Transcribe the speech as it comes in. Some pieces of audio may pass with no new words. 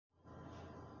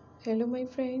Hello, my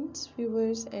friends,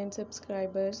 viewers, and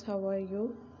subscribers. How are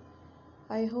you?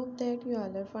 I hope that you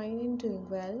all are fine and doing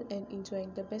well and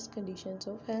enjoying the best conditions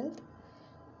of health.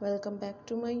 Welcome back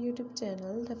to my YouTube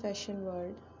channel, The Fashion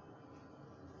World.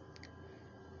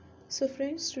 So,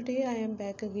 friends, today I am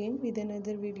back again with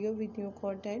another video with new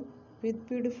content with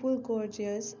beautiful,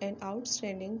 gorgeous, and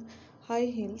outstanding high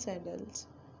heel sandals.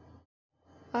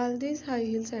 All these high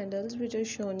heel sandals, which are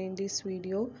shown in this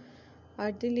video,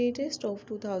 are the latest of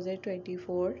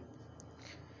 2024.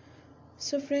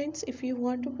 So friends, if you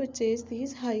want to purchase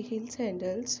these high heel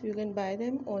sandals, you can buy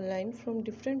them online from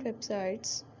different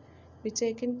websites which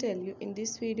I can tell you in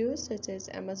this video, such as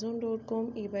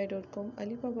amazon.com, ebay.com,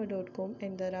 alibaba.com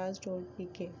and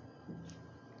daraz.pk.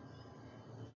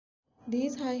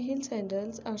 These high heel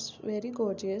sandals are very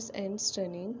gorgeous and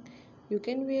stunning. You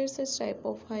can wear such type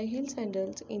of high heel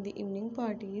sandals in the evening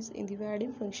parties, in the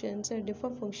wedding functions, at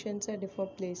different functions at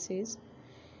different places.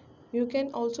 You can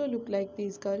also look like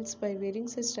these girls by wearing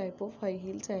such type of high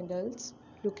heel sandals,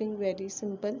 looking very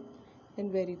simple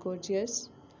and very gorgeous.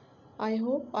 I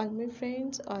hope all my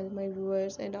friends, all my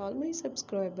viewers and all my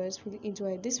subscribers will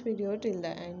enjoy this video till the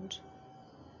end.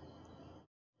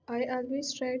 I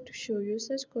always try to show you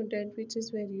such content which is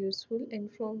very useful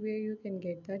and from where you can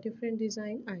get the different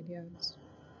design ideas.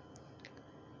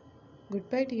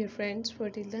 Goodbye dear friends, for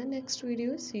till the next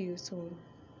video, see you soon.